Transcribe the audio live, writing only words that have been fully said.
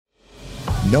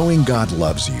Knowing God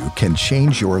loves you can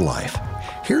change your life.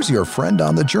 Here's your friend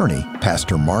on the journey,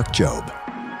 Pastor Mark Jobe.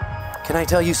 Can I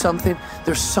tell you something?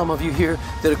 There's some of you here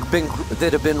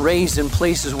that have been raised in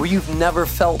places where you've never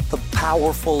felt the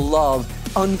powerful love,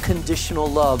 unconditional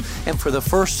love. And for the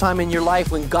first time in your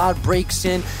life, when God breaks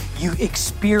in, you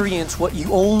experience what you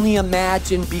only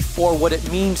imagined before, what it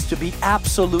means to be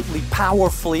absolutely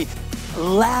powerfully,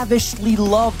 lavishly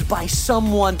loved by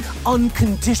someone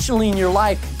unconditionally in your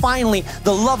life. Finally,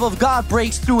 the love of God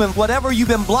breaks through, and whatever you've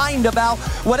been blind about,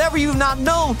 whatever you've not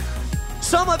known,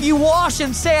 some of you wash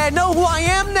and say, I know who I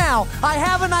am now. I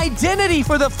have an identity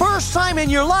for the first time in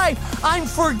your life. I'm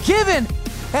forgiven,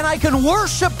 and I can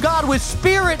worship God with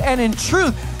spirit and in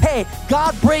truth. Hey,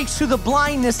 God breaks through the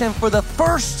blindness, and for the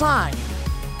first time,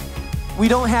 we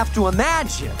don't have to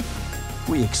imagine,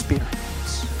 we experience.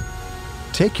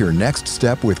 Take your next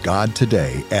step with God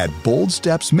today at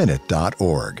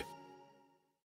boldstepsminute.org.